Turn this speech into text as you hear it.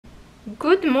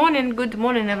Good morning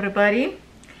everybody.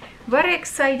 Very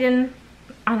exciting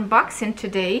unboxing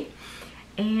today,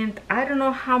 and I don't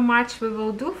know how much we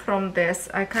will do from this.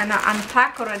 I kind of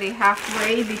unpack already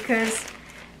halfway because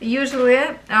usually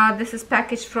this is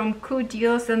packaged from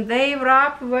COODEALS and they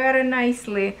wrap very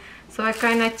nicely, so I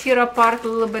kind of tear apart a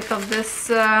little bit of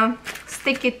this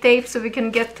sticky tape so we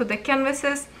can get to the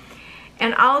canvases.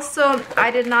 And also I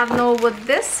did not know what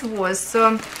this was,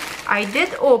 so I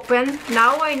did open.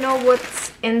 Now I know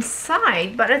what's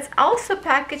inside, but it's also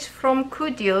packaged from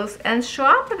COODEALS and show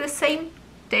up at the same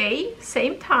day,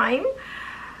 same time.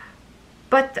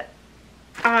 But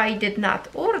I did not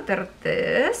order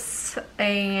this,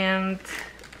 and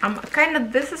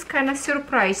this is kind of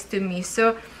surprise to me.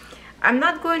 So I'm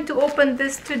not going to open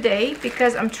this today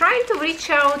because I'm trying to reach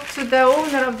out to the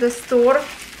owner of the store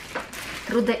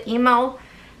through the email,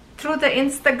 through the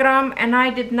Instagram, and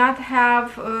I did not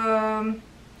have a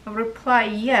reply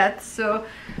yet. So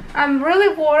I'm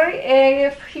really worried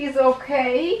if he's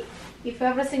okay, if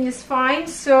everything is fine.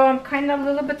 So I'm kind of a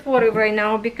little bit worried right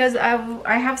now because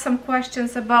I have some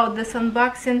questions about this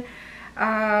unboxing,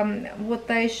 what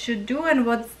I should do and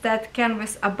what's that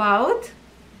canvas about.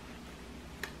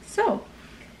 So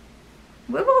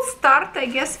we will start, I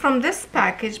guess, from this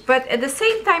package, but at the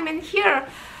same time in here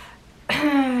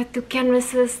two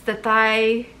canvases that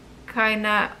I kind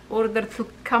of ordered to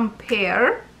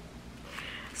compare.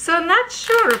 So not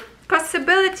sure,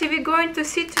 possibility we're going to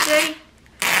see today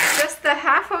just a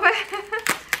half of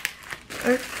it.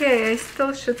 Okay, I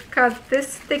still should cut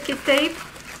this sticky tape.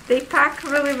 They pack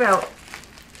really well,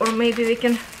 or maybe we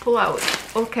can pull out.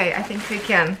 Okay, I think we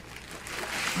can.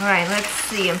 All right, let's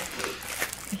see.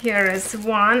 Here is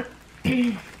one.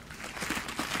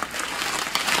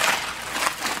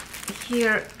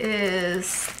 Here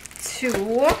is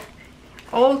two.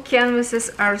 All canvases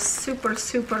are super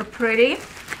pretty.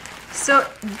 So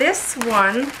this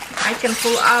one I can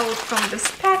pull out from this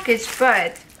package,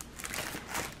 but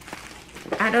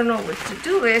I don't know what to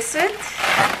do with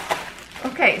it.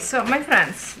 Okay, so my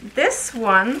friends, this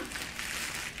one,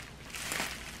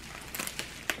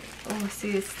 oh,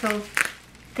 see, it's still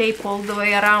tape all the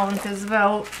way around as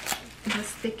well, the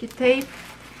sticky tape.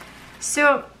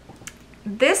 So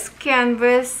this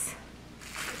canvas,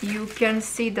 you can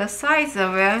see the size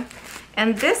of it,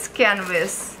 and this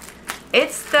canvas,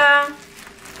 it's the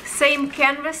same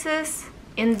canvases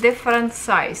in different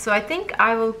size. So I think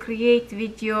I will create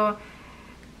video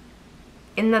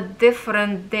in a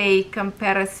different day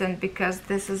comparison because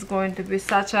this is going to be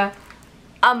such a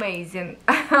amazing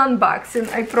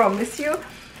unboxing, I promise you.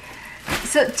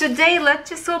 So today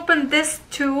let's just open this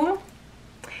two,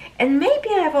 and maybe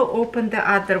I will open the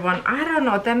other one. I don't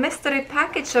know, the mystery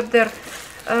package up there,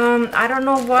 I don't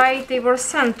know why they were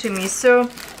sent to me, so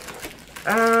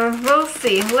we'll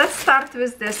see. Let's start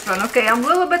with this one. Okay, I'm a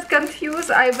little bit confused.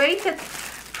 I waited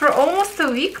for almost a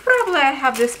week probably. I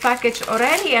have this package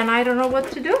already and I don't know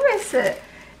what to do with it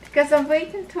because I'm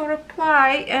waiting to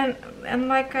reply and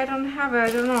like I don't have it.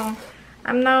 I don't know.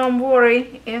 I'm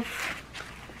worried if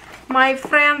my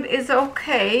friend is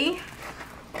okay,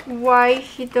 why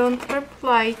he don't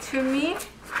reply to me.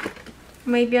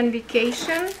 Maybe on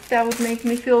vacation, that would make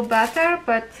me feel better,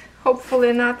 but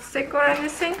hopefully not sick or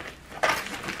anything.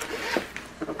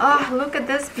 Ah, look at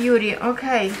this beauty.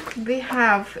 Okay, we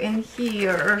have in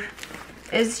here,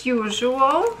 as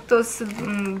usual, those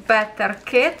better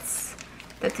kits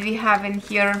that we have in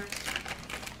here.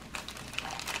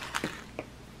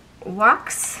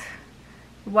 Wax,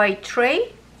 white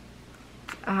tray.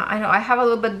 I know I have a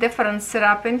little bit different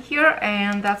setup in here,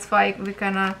 and that's why we're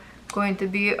kinda going to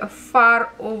be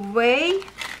far away,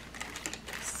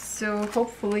 so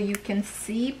hopefully you can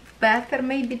see better,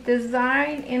 maybe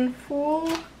design in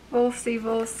full. We'll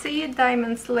see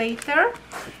diamonds later.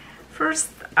 First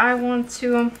I want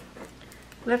to,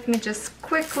 let me just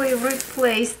quickly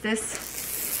replace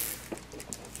this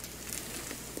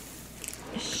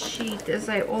sheet, as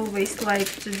I always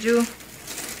like to do,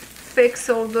 fix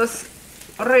all those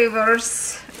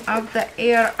rivers of the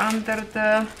air under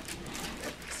the,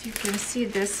 as you can see,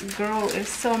 this girl is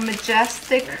so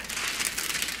majestic.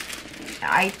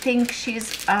 I think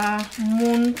she's a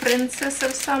moon princess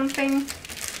or something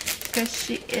because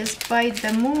she is by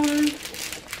the moon,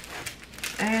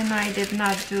 and I did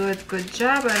not do a good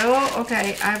job at all.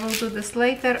 Okay, I will do this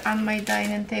later on my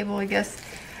dining table. I guess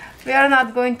we are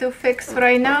not going to fix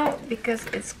right now because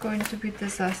it's going to be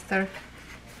disaster.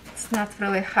 It's not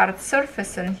really hard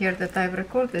surface in here that I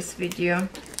record this video,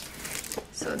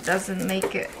 so it doesn't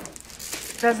make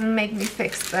me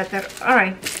fix better. All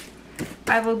right,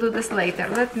 I will do this later.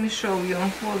 Let me show you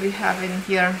what we have in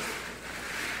here.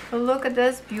 Look at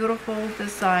this beautiful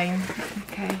design.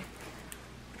 Okay,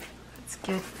 let's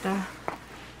get the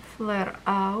flare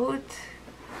out.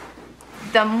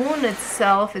 The moon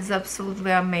itself is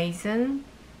absolutely amazing,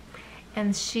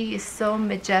 and she is so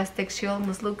majestic. She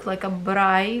almost looks like a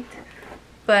bride,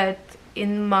 but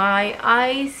in my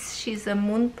eyes she's a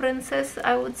moon princess,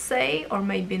 I would say, or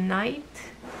maybe knight.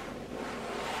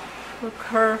 Look,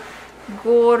 her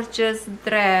gorgeous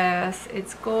dress.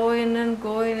 It's going and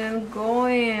going and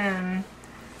going.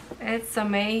 It's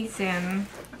amazing.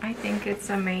 I think it's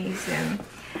amazing.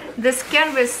 This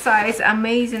canvas size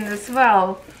amazing as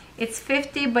well. It's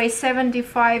 50 by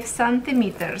 75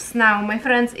 centimeters. Now, my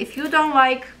friends, if you don't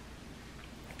like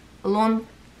long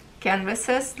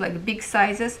canvases, like big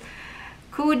sizes,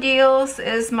 COODEALS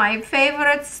is my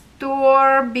favorite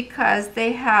store because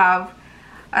they have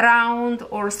round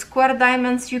or square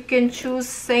diamonds. You can choose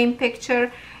same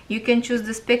picture. You can choose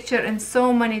this picture in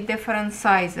so many different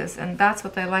sizes, and that's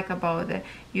what I like about it.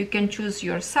 You can choose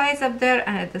your size up there,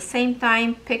 and at the same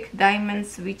time pick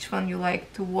diamonds, which one you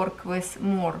like to work with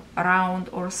more, round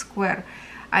or square.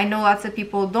 I know lots of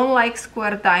people don't like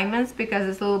square diamonds because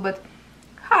it's a little bit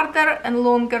harder and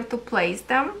longer to place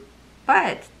them,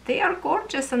 but they are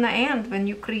gorgeous in the end. When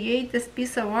you create this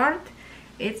piece of art,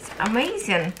 it's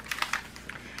amazing.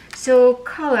 So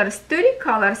colors, 30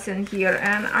 colors in here,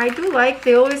 and I do like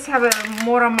they always have a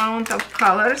more amount of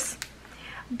colors,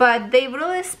 but they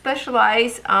really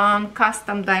specialize on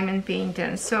custom diamond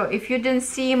painting. So if you didn't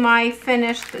see my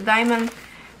finished diamond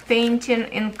painting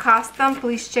in custom,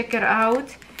 please check it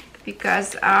out,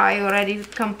 because I already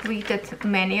completed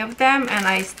many of them and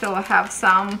I still have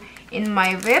some in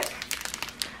my whip.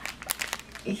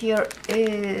 Here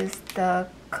is the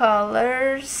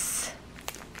colors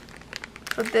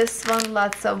for this one.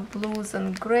 Lots of blues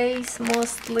and grays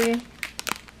mostly.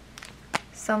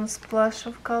 Some splash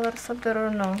of colors up there,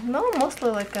 or no, mostly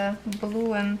like a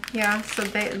blue, and yeah, so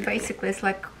they basically it's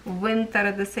like winter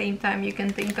at the same time. You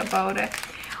can think about it.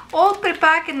 All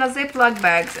pre-packed in the Ziploc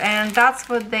bags, and that's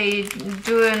what they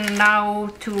doing now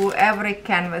to every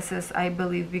canvases, I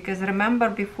believe, because remember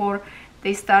before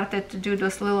they started to do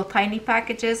those little tiny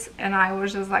packages, and I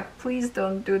was just like, please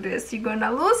don't do this. You're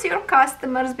gonna lose your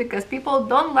customers because people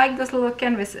don't like this little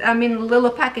canvas,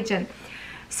 little packaging.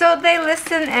 So they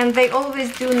listen, and they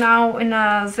always do now in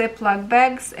a Ziploc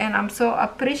bags, and I'm so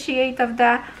appreciative of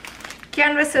that.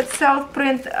 Canvas itself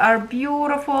print are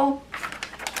beautiful,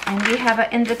 and we have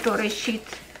an inventory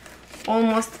sheet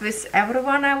almost with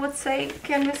everyone, I would say,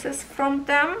 canvases from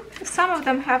them. Some of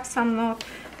them have, some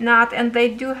not, and they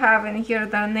do have in here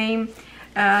the name.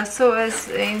 So as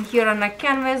in here on the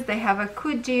canvas, they have a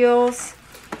COODEALS,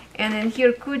 and in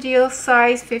here COODEALS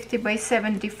size 50 by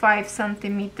 75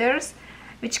 centimeters,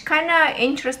 which kind of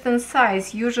interesting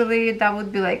size. Usually that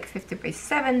would be like 50 by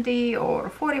 70 or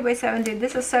 40 by 70.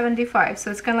 This is 75,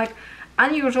 so it's kind of like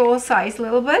unusual size a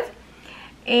little bit.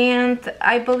 And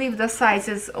I believe the size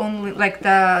is only like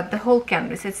the whole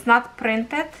canvas. It's not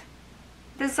printed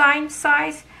design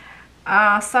size,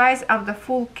 size of the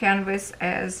full canvas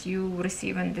as you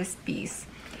receive in this piece.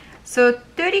 So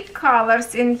 30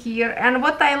 colors in here, and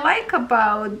what I like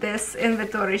about this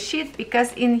inventory sheet,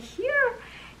 because in here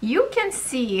you can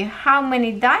see how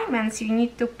many diamonds you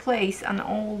need to place on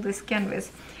all this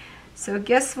canvas. So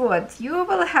guess what? You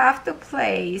will have to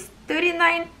place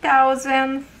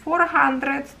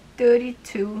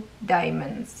 39,432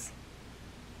 diamonds.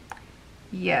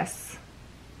 Yes,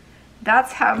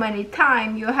 that's how many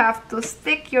times you have to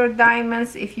stick your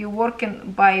diamonds if you're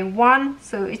working by one.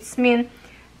 So it's mean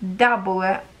double.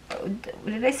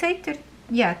 Did I say 30?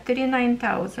 Yeah,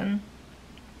 39,000.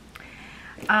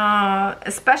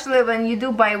 Especially when you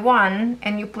do by one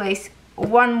and you place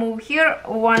one move here,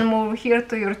 one move here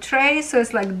to your tray, so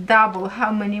it's like double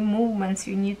how many movements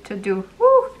you need to do.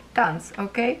 Woo, tons.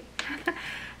 Okay.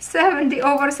 70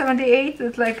 over 78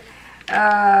 is like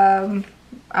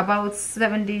about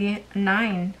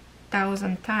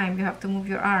 79,000 times you have to move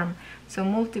your arm. So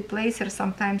multi-placer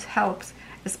sometimes helps,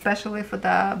 especially for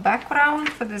the background,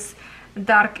 for this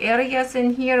dark areas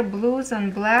in here, blues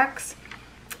and blacks.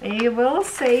 It will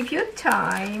save you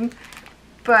time,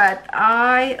 but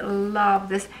I love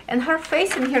this. And her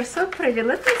face in here is so pretty.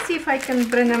 Let me see if I can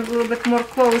bring them a little bit more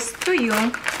close to you.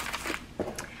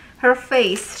 Her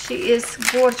face, she is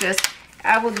gorgeous.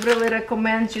 I would really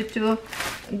recommend you to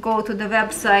go to the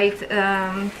website,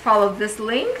 follow this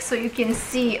link so you can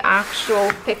see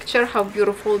actual picture, how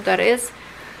beautiful that is.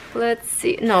 Let's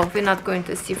see. No, we're not going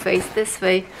to see face this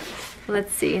way.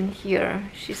 Let's see in here.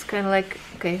 She's kind of like,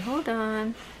 okay, hold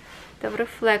on. The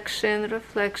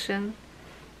reflection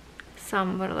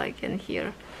somewhere like in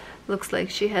here. Looks like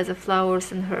she has a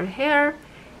flowers in her hair,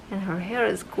 and her hair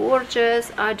is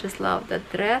gorgeous. I just love the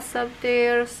dress up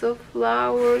there, so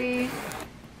flowery.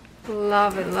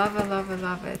 Love it, love it, love it,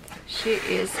 love it. She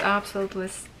is absolutely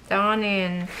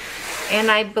stunning.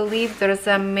 And I believe there's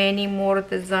many more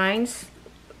designs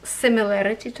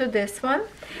similarity to this one.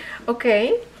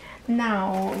 Okay,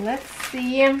 now let's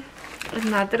see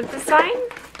another design.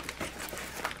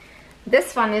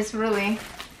 This one is really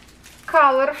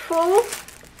colorful.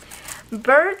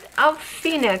 Bird of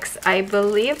Phoenix, I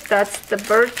believe that's the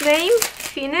bird name,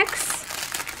 Phoenix.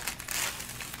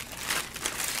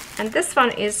 And this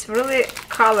one is really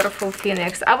colorful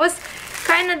Phoenix. I was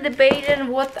kind of debating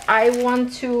what I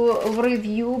want to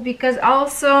review, because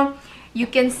also you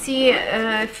can see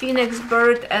Phoenix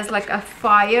bird as like a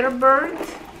firebird,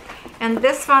 and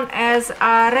this one as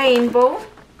a rainbow.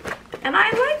 And I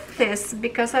like this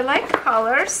because I like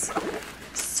colors.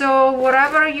 So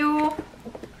whatever you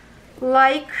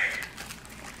like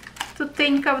to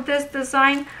think of this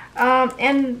design.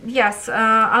 And yes,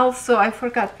 also I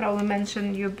forgot, probably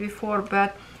mentioned you before,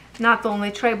 but not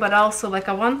only tray but also like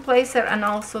a one placer, and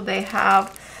also they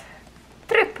have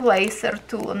three placer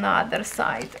to another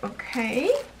side.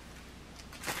 Okay,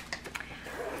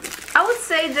 I would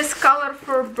say this color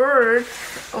for bird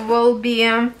will be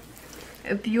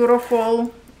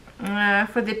beautiful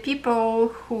for the people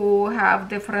who have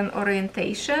different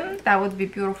orientation. That would be a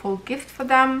beautiful gift for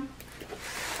them.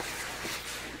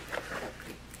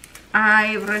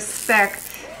 I respect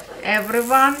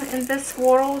everyone in this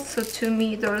world, so to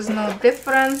me there is no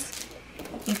difference.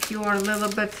 If you are a little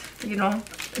bit, you know,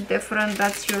 different,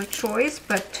 that's your choice,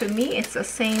 but to me it's the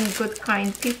same good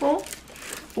kind people.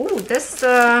 Oh, this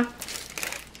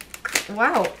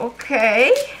wow,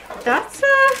 okay, that's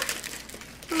a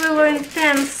little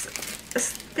intense.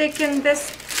 Sticking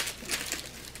this,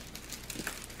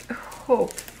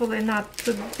 hopefully not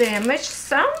to damage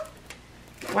some.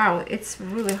 Wow, it's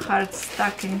really hard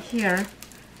stuck in here.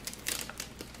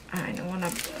 I don't want to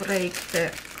break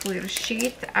the clear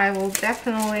sheet. I will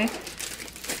definitely,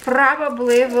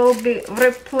 probably will be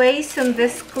replacing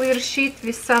this clear sheet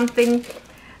with something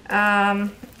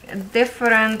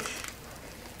different.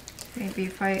 Maybe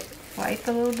if I fight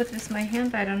a little bit with my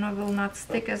hand, I don't know, will not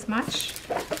stick as much.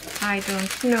 I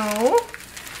don't know.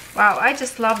 Wow, I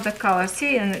just love the color.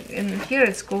 See, and here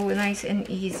it's going nice and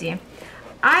easy.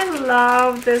 I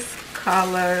love these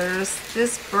colors.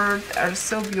 These birds are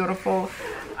so beautiful.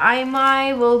 I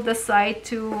might will decide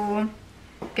to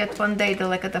get one day the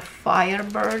like the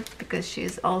firebird, because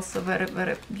she's also very,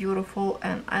 very beautiful,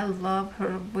 and I love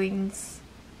her wings,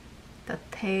 the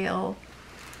tail.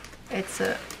 It's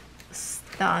a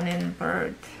stunning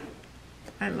bird.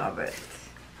 I love it.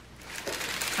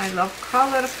 I love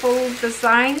colorful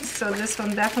designs, so this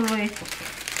one definitely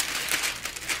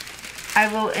I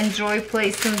will enjoy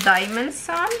placing diamonds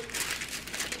on.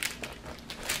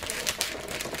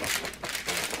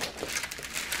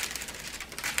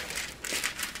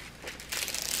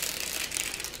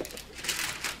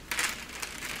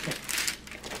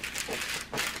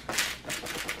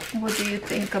 What do you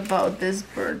think about this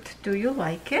bird? Do you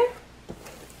like it?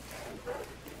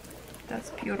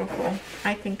 That's beautiful.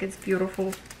 I think it's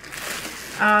beautiful.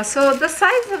 So the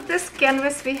size of this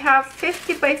canvas, we have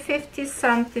 50 by 50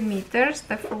 centimeters,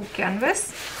 the full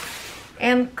canvas.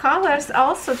 And colors,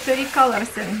 also 30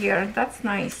 colors in here. That's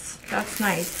nice. That's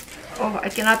nice. Oh, I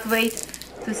cannot wait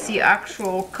to see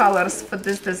actual colors for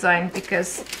this design,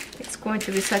 because it's going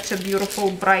to be such a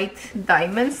beautiful bright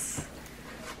diamonds.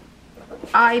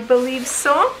 I believe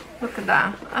so. Look at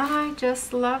that. I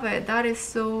just love it. That is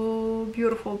so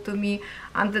beautiful to me.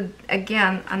 And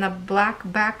again, on a black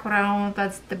background,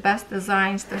 that's the best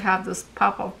designs, to have those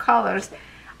pop of colors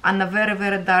on a very,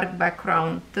 very dark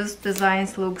background. This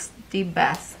designs looks the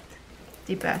best.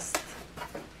 The best.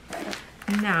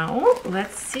 Now,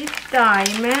 let's see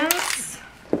diamonds.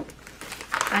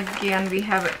 Again, we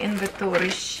have an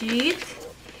inventory sheet.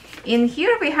 In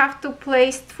here, we have to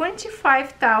place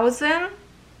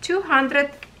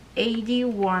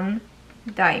 25,281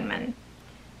 diamond,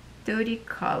 30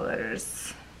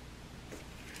 colors,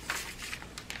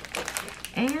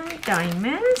 and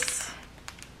diamonds.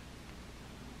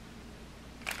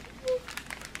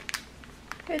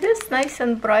 It is nice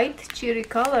and bright cherry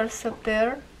colors up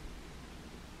there.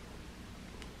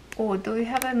 Oh, do we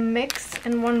have a mix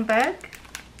in one bag?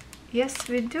 Yes,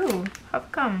 we do. How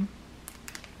come?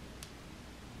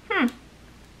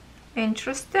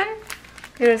 Interesting.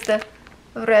 Here's the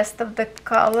rest of the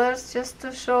colors, just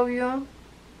to show you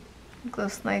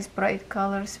those nice bright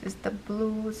colors with the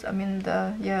blues. I mean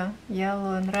the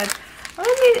yellow and red.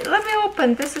 Let me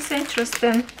open. This is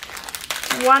interesting.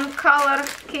 one color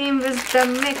came with the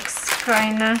mix,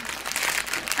 kinda.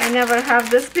 I never have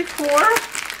this before.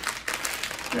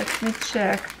 Let me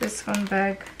check this one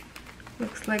bag.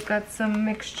 Looks like got some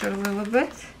mixture a little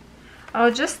bit. Oh,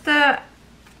 just a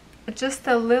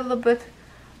little bit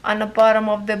on the bottom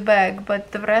of the bag,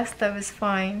 but the rest of is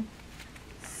fine.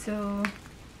 So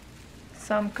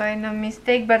some kind of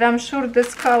mistake, but I'm sure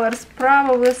this colors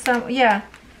probably some, yeah,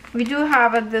 we do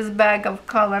have this bag of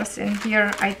colors in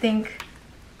here. I think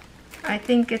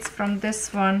it's from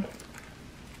this one.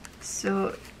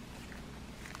 So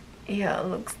yeah,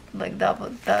 looks like that,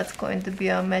 but that's going to be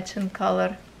a matching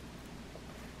color.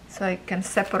 So I can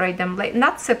separate them, like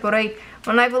not separate.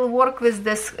 When I will work with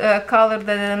this color,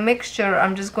 the mixture,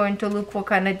 I'm just going to look what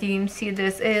kind of DMC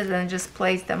this is and just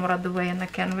place them right away on the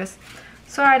canvas.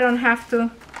 So I don't have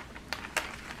to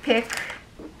pick.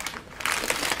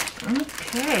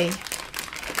 Okay.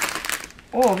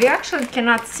 Oh, we actually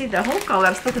cannot see the whole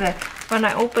colors. Look at that. When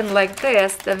I open like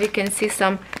this, that we can see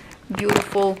some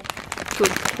beautiful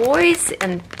turquoise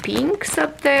and pinks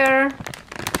up there.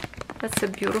 That's a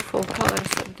beautiful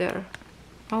colors up there.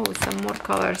 Oh, some more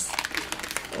colors.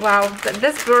 Wow,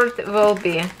 this bird will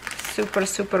be super,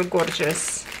 super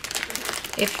gorgeous.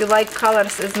 If you like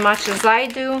colors as much as I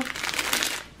do,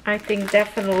 I think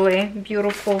definitely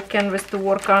beautiful canvas to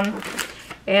work on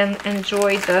and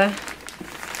enjoy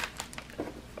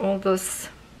all those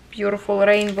beautiful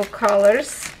rainbow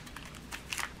colors.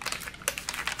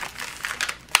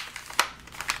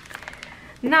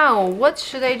 Now, what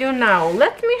should I do now?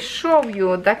 Let me show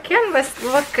you the canvas.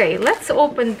 Okay, let's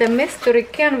open the mystery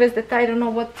canvas that I don't know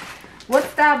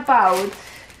what's that about,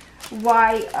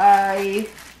 why I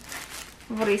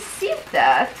received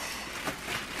that,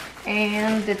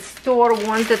 and the store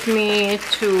wanted me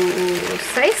to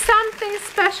say something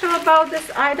special about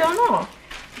this. I don't know,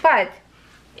 but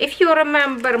if you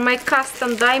remember my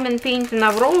custom diamond painting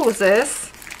of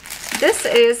roses, this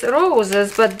is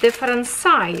roses but different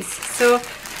size. So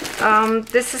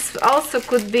this is also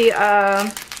could be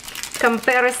a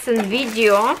comparison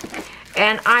video,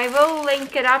 and I will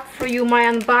link it up for you, my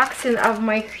unboxing of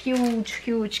my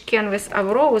huge canvas of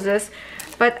roses.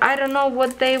 But I don't know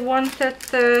what they wanted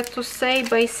to say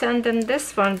by sending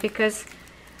this one, because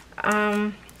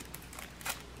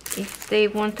if they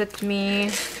wanted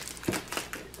me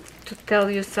to tell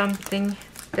you something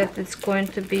that it's going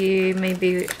to be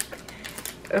maybe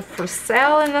for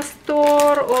sale in a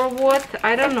store or what,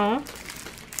 I don't know,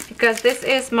 because this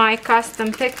is my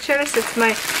custom pictures. It's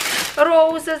my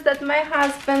roses that my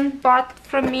husband bought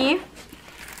from me,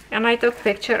 and I took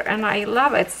picture and I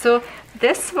love it. So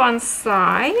this one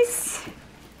size,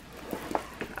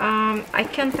 I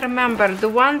can't remember. The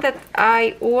one that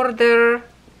I order,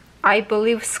 I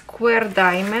believe square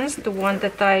diamonds, the one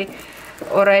that I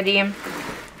already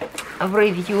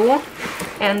review.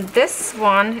 And this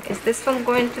one, is this one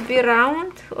going to be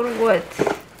round or what?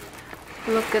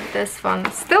 Look at this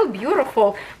one, still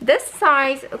beautiful. This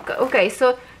size, okay,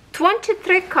 so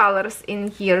 23 colors in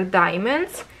here,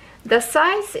 diamonds. The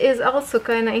size is also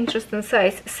kind of interesting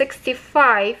size,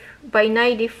 65 by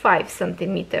 95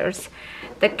 centimeters.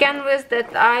 The canvas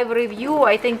that I review,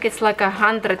 I think it's like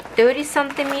 130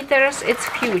 centimeters. It's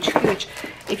huge.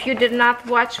 If you did not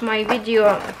watch my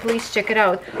video, please check it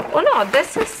out. Oh no,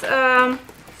 this is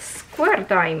square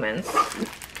diamonds.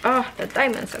 Oh, the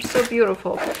diamonds are so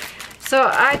beautiful. So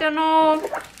I don't know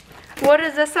what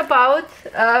is this about.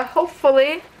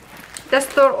 Hopefully the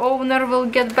store owner will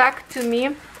get back to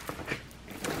me.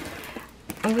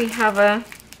 We have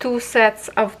two sets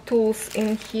of tools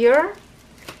in here,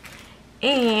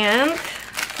 and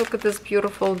look at this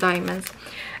beautiful diamonds.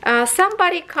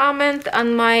 Somebody comment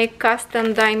on my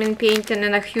custom diamond painting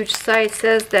in a huge size,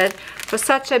 says that for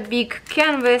such a big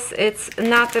canvas it's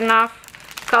not enough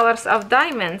colors of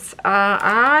diamonds.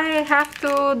 I have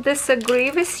to disagree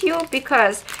with you,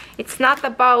 because it's not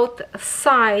about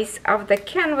size of the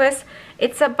canvas,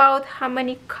 it's about how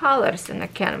many colors in the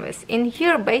canvas. In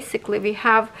here basically we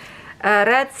have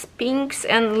reds, pinks,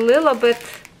 and a little bit,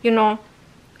 you know,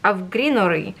 of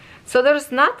greenery. So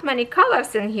there's not many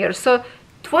colors in here. So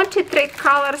 23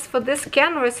 colors for this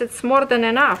canvas, it's more than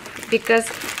enough, because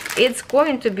it's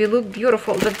going to be look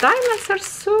beautiful. The diamonds are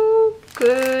so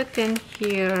good in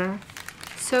here,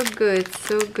 so good.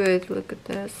 Look at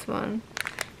this one,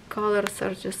 colors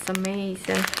are just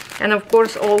amazing. And of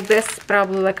course all this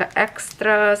probably like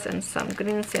extras and some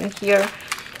greens in here.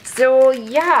 So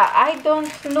yeah, I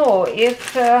don't know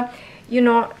if you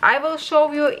know, I will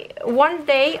show you one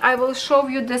day. I will show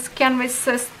you this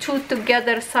canvases two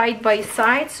together side by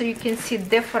side, so you can see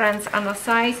difference on the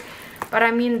size. But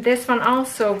I mean, this one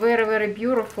also very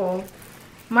beautiful.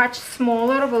 much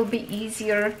smaller, will be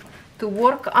easier to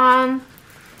work on.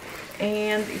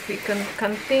 And if we can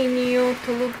continue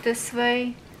to look this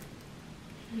way,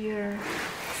 here,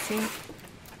 see,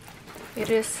 it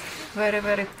is very,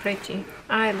 very pretty.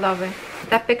 I love it.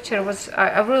 That picture was,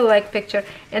 I really like picture,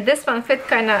 and this one fit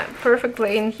kind of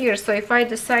perfectly in here. So if I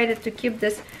decided to keep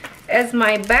this as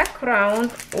my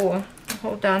background, oh,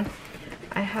 hold on,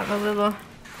 I have a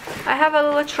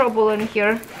little trouble in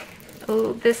here.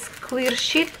 This clear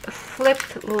sheet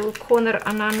flipped, little corner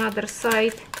on another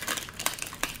side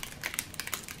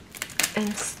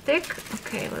and stick.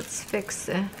 Okay, let's fix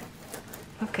it.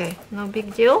 Okay, no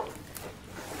big deal.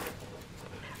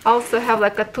 Also have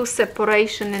like a 2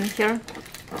 separation in here,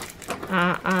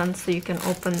 and so you can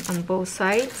open on both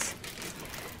sides.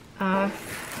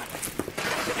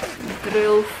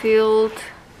 Drill field,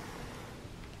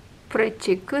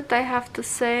 pretty good, I have to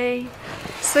say.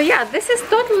 So yeah, this is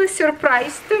totally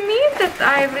surprise to me that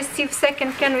I received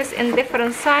second canvas in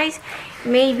different size.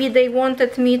 Maybe they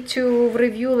wanted me to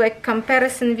review like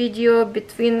comparison video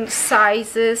between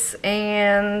sizes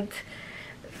and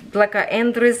like an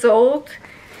end result,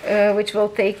 which will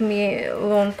take me a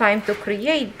long time to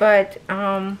create, but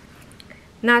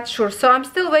not sure. So I'm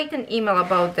still waiting email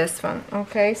about this one.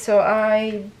 Okay, so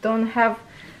I don't have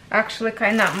actually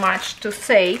kind of much to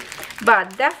say,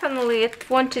 but definitely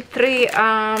 23.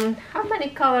 How many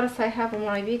colors I have on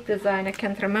my wig design, I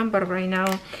can't remember right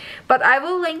now, but I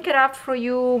will link it up for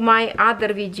you, my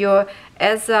other video,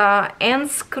 as a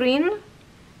end screen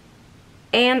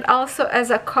and also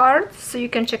as a card, so you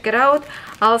can check it out.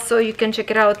 Also you can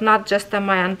check it out not just on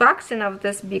my unboxing of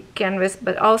this big canvas,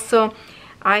 but also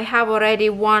I have already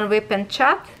one whip and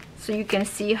chat, so you can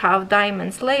see how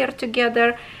diamonds layer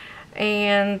together.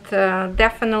 And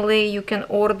definitely you can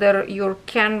order your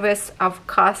canvas of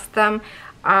custom.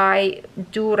 I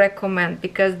do recommend,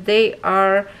 because they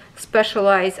are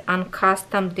specialized on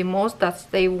custom the most. That's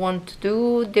they want to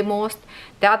do the most.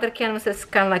 The other canvases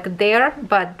kind of like there,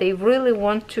 but they really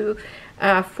want to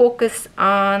focus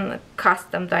on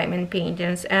custom diamond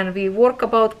paintings, and we work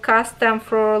about custom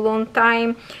for a long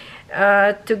time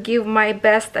to give my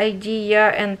best idea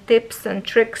and tips and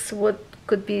tricks what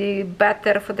could be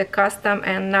better for the custom,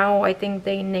 and now I think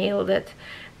they nailed it.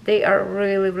 They are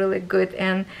really, really good,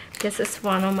 and this is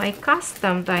one of my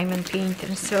custom diamond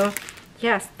paintings. So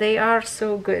yes, they are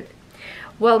so good.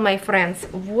 Well, my friends,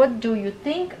 what do you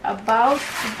think about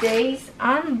today's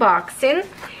unboxing?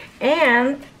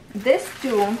 And this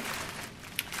too,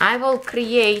 I will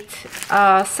create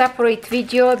a separate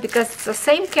video, because it's the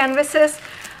same canvases,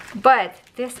 but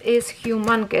this is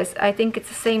humongous. I think it's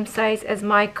the same size as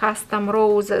my custom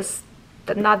roses,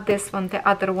 not this one, the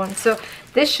other one. So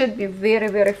this should be very,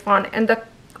 very fun. And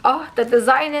the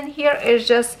design in here is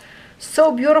just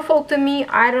so beautiful to me.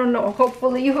 I don't know,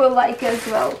 hopefully you will like as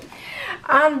well.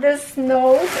 On this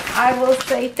note, I will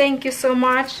say thank you so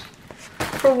much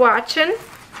for watching,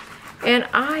 and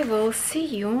I will see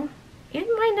you in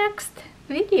my next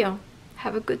video.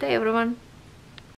 Have a good day, everyone.